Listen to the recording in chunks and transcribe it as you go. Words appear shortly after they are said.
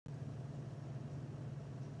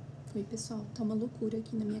Oi pessoal, tá uma loucura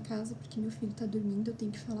aqui na minha casa porque meu filho tá dormindo, eu tenho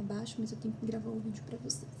que falar baixo, mas eu tenho que gravar o vídeo pra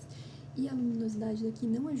vocês. E a luminosidade daqui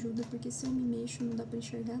não ajuda porque se eu me mexo não dá pra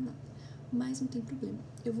enxergar nada. Mas não tem problema,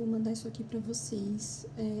 eu vou mandar isso aqui pra vocês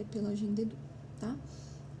pela agenda Edu, tá?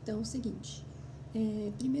 Então é o seguinte,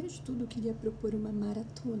 primeiro de tudo eu queria propor uma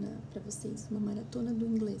maratona pra vocês, uma maratona do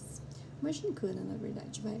inglês. Uma gincana, na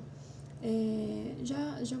verdade, vai.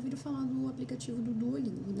 Já ouviram falar do aplicativo do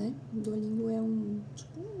Duolingo, né? O Duolingo é um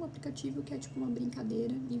aplicativo que é tipo uma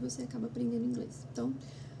brincadeira e você acaba aprendendo inglês. Então,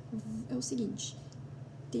 é o seguinte,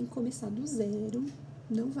 tem que começar do zero,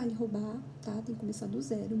 não vale roubar, tá? Tem que começar do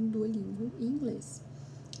zero no Duolingo em inglês.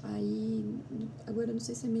 Aí, agora eu não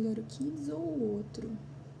sei se é melhor o Kids ou o outro.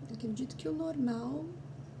 Eu acredito que o normal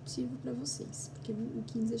sirva pra vocês, porque o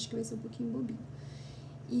Kids acho que vai ser um pouquinho bobinho.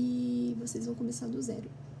 E vocês vão começar do zero.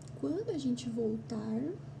 Quando a gente voltar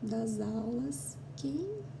das aulas, quem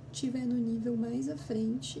tiver no nível mais à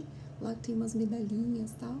frente, lá tem umas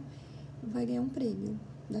medalhinhas e tal, vai ganhar um prêmio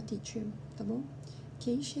da teacher, tá bom?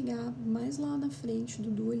 Quem chegar mais lá na frente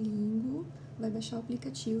do Duolingo, vai baixar o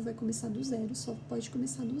aplicativo, vai começar do zero, só pode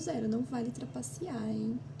começar do zero, não vale trapacear,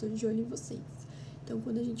 hein? Tô de olho em vocês. Então,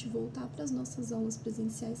 quando a gente voltar para as nossas aulas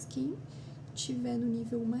presenciais, quem tiver no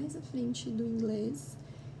nível mais à frente do inglês,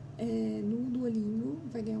 no Duolingo,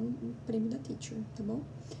 vai ganhar um prêmio da teacher, tá bom?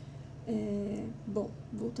 Bom,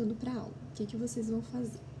 voltando pra aula, o que vocês vão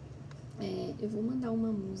fazer? Eu vou mandar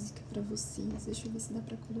uma música pra vocês, deixa eu ver se dá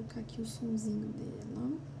pra colocar aqui o sonzinho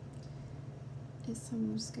dela. Essa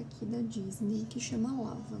música aqui da Disney, que chama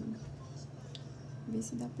Lava. Ver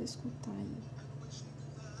se dá pra escutar aí.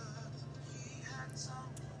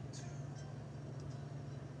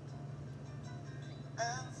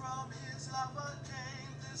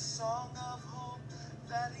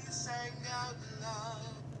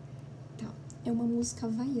 Tá, é uma música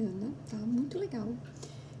havaiana, tá? Muito legal,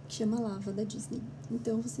 que chama Lava, da Disney.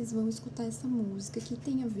 Então, vocês vão escutar essa música que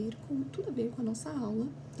tem tudo a ver com a nossa aula,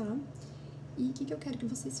 tá? E o que eu quero que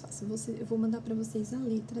vocês façam? Eu vou mandar pra vocês a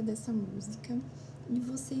letra dessa música e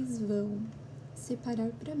vocês vão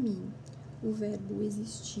separar pra mim o verbo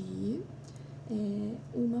existir,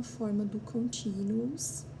 uma forma do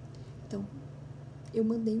continuous. Então, eu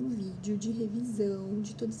mandei um vídeo de revisão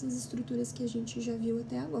de todas as estruturas que a gente já viu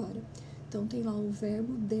até agora. Então, tem lá o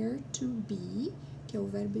verbo dare to be, que é o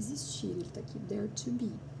verbo existir, ele tá aqui, dare to be,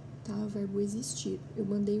 tá? O verbo existir. Eu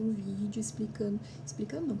mandei um vídeo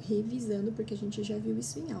revisando, porque a gente já viu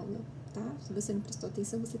isso em aula, tá? Se você não prestou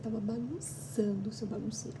atenção, você tava bagunçando, seu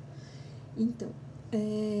bagunceiro. Então,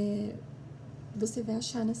 você vai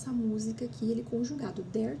achar nessa música aqui ele conjugado.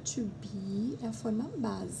 Dare to be é a forma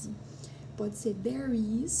base. Pode ser there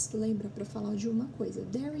is, lembra pra falar de uma coisa.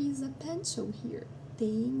 There is a pencil here.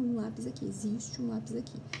 Tem um lápis aqui, existe um lápis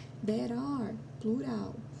aqui. There are,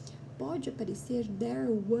 plural. Pode aparecer there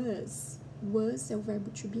was. Was é o verbo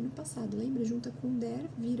to be no passado. Lembra? Junta com there,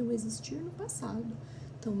 vira o existir no passado.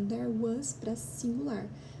 Então, there was para singular.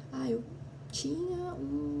 Eu tinha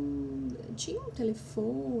um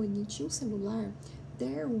telefone, tinha um celular.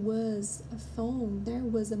 There was a phone, there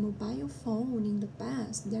was a mobile phone in the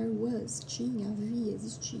past. There was, tinha, havia,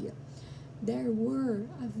 existia. There were,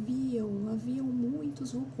 haviam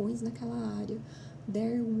muitos vulcões naquela área.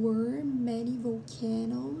 There were many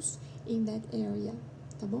volcanoes in that area,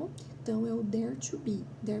 tá bom? Então, é o dare to be.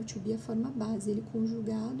 Dare to be é a forma base. Ele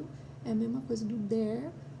conjugado é a mesma coisa do there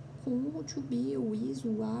com o to be, o is,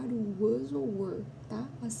 o are, o was ou were, tá?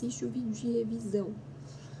 Assiste o vídeo de revisão.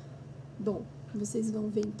 Bom, vocês vão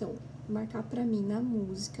ver, então, marcar pra mim na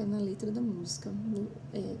música, na letra da música.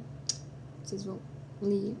 Vocês vão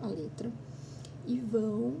ler a letra e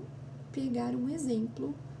vão pegar um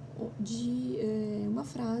exemplo de uma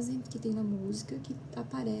frase que tem na música que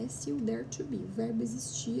aparece o dare to be. O verbo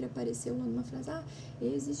existir apareceu lá numa frase.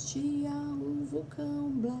 Existia um vulcão,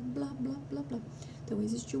 blá, blá, blá, blá, blá. Então,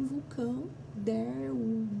 existiu um vulcão, there,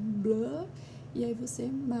 blá, e aí você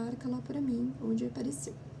marca lá pra mim onde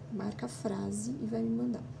apareceu. Marca a frase e vai me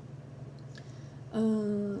mandar.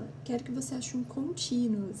 Quero que você ache um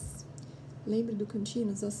continuous. Lembra do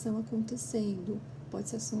continuous? Ação acontecendo. Pode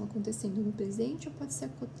ser ação acontecendo no presente ou pode ser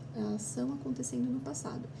a ação acontecendo no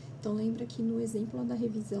passado. Então, lembra que no exemplo lá da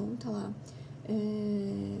revisão tá lá.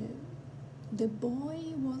 The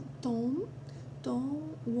boy was Tom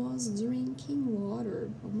was drinking water.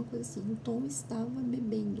 Alguma coisa assim. O Tom estava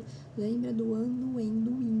bebendo. Lembra do ano,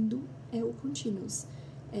 endo, indo. É o continuous.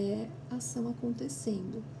 É ação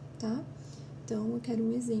acontecendo, tá? Então, eu quero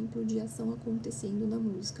um exemplo de ação acontecendo na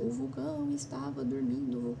música. O vulcão estava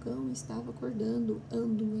dormindo, o vulcão estava acordando,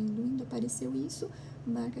 ando, indo, apareceu isso,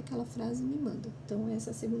 marca aquela frase e me manda. Então,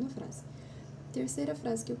 essa é a segunda frase. Terceira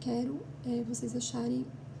frase que eu quero é vocês acharem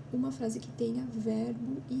uma frase que tenha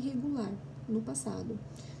verbo irregular no passado.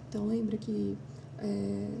 Então, lembra que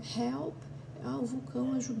help, o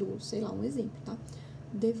vulcão ajudou, sei lá, um exemplo, tá?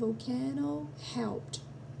 The volcano helped.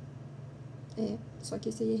 Só que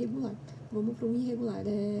esse aí é irregular. Vamos para um irregular.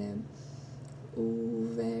 O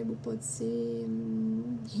verbo pode ser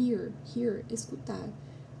hear, escutar.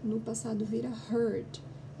 No passado vira heard.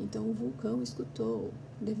 Então, o vulcão escutou.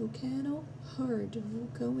 The volcano heard. O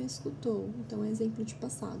vulcão escutou. Então, é exemplo de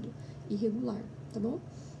passado. Irregular, tá bom?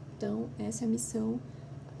 Então, essa é a missão.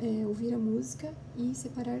 Ouvir a música e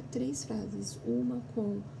separar 3 frases. Uma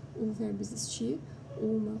com o verbo existir,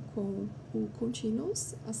 uma com o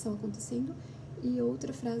continuous, ação acontecendo, e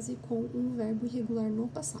outra frase com um verbo irregular no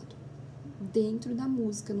passado. Dentro da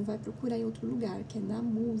música, não vai procurar em outro lugar, que é na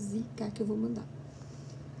música que eu vou mandar.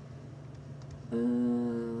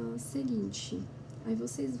 Seguinte, aí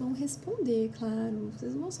vocês vão responder, claro,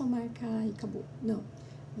 vocês não vão só marcar e acabou, não.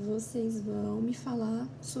 Vocês vão me falar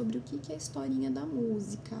sobre o que é a historinha da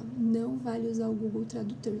música. Não vale usar o Google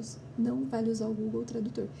Tradutor. Não vale usar o Google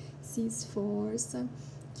Tradutor. Se esforça,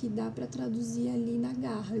 que dá para traduzir ali na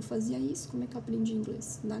garra. Eu fazia isso, como é que eu aprendi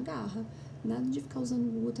inglês? Na garra. Nada de ficar usando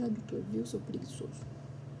o Google Tradutor, viu? Sou preguiçoso.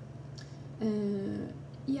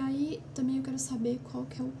 E aí, também eu quero saber qual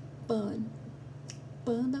que é o pan.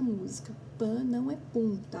 Pan da música. Pan não é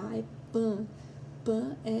pum, tá? É pan.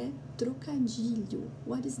 Pan é trocadilho.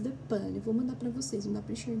 What is the pan? Eu vou mandar pra vocês, não dá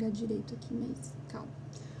pra enxergar direito aqui, mas calma.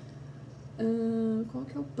 Qual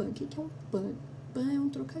que é o pan? O que é um pan? Pan é um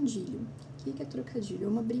trocadilho. O que é trocadilho? É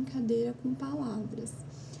uma brincadeira com palavras.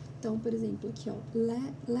 Então, por exemplo, aqui, ó,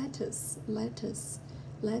 lettuce.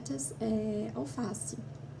 Lettuce é alface,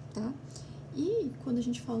 tá? E quando a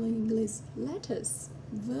gente fala em inglês, lettuce,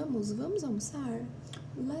 vamos almoçar.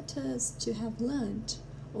 Let us to have lunch.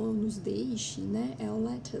 Ou nos deixe, né? É o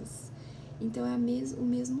lettuce. Então, é o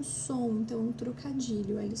mesmo som. Então, é um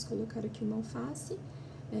trocadilho. Aí eles colocaram aqui uma alface.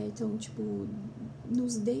 Então, tipo,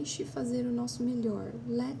 nos deixe fazer o nosso melhor.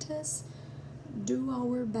 Let us do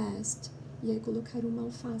our best. E aí colocaram uma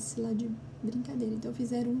alface lá de brincadeira. Então,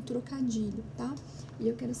 fizeram um trocadilho, tá? E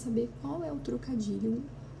eu quero saber qual é o trocadilho.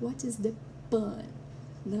 What is the pun?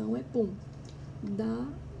 Não é pum.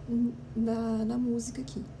 Da música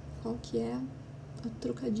aqui. Qual que é o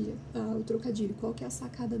trocadilho? Qual que é a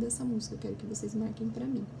sacada dessa música? Eu quero que vocês marquem pra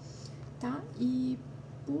mim, tá? E,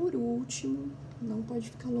 por último, não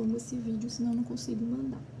pode ficar longo esse vídeo, senão eu não consigo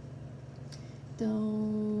mandar. Então,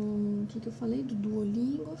 o que eu falei? Do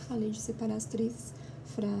Duolingo, falei de separar as 3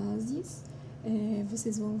 frases.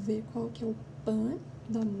 Vocês vão ver qual que é o pan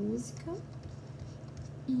da música.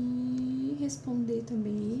 E responder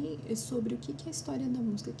também sobre o que é a história da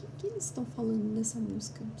música. O que eles estão falando nessa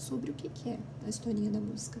música? Sobre o que é a historinha da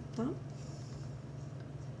música, tá?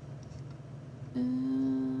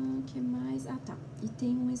 O que mais? Tá. E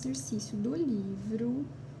tem um exercício do livro.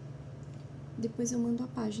 Depois eu mando a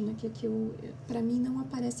página, que aqui pra mim não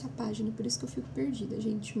aparece a página, por isso que eu fico perdida,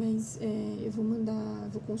 gente. Mas eu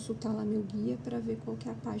vou consultar lá meu guia pra ver qual que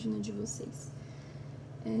é a página de vocês.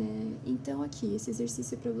 Então, aqui, esse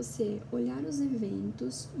exercício é para você olhar os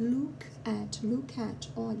eventos, look at,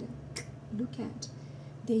 olha, look at,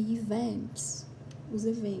 the events, os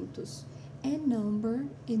eventos,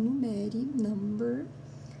 enumere, number,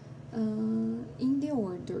 in the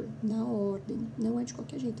order, na ordem, não é de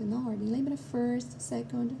qualquer jeito, é na ordem. Lembra first,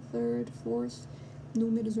 second, third, fourth,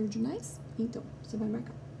 números ordinais? Então, você vai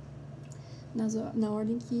marcar na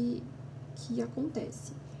ordem que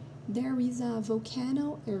acontece. There is a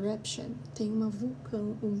volcano eruption. Tem uma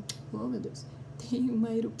tem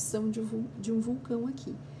uma erupção de um vulcão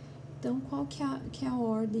aqui. Então, qual que é a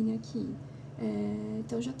ordem aqui?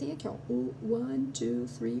 Então, já tem aqui, ó, o 1,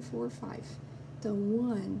 2, 3, 4, 5. Então,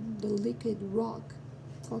 1, the liquid rock.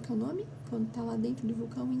 Qual que é o nome? Quando tá lá dentro do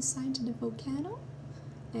vulcão, inside the volcano.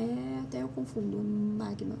 Até eu confundo,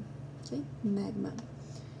 magma, ok? Magma.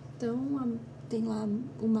 Então, tem lá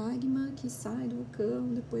o magma que sai do vulcão,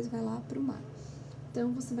 depois vai lá para o mar.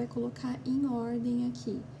 Então, você vai colocar em ordem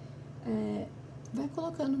aqui. Vai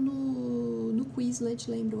colocando no Quizlet,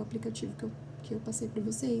 lembra o aplicativo que eu passei para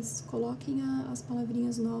vocês? Coloquem as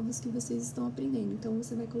palavrinhas novas que vocês estão aprendendo. Então,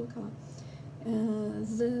 você vai colocar lá.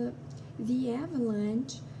 The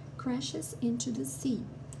avalanche crashes into the sea.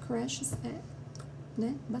 Crashes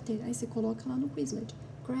né, bater. Aí você coloca lá no Quizlet.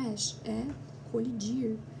 Crash é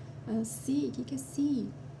colidir. Sea, o que é sea?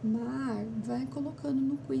 Mar. Vai colocando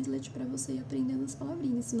no Quizlet para você ir aprendendo as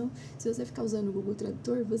palavrinhas. Senão, se você ficar usando o Google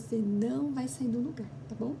Tradutor, você não vai sair do lugar,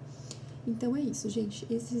 tá bom? Então, é isso, gente.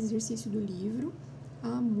 Esse exercício do livro,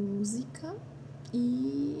 a música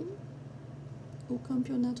e o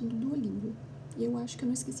campeonato do Duolingo. Eu acho que eu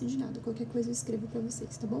não esqueci de nada. Qualquer coisa eu escrevo pra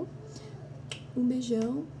vocês, tá bom? Um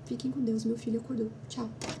beijão. Fiquem com Deus. Meu filho acordou. Tchau.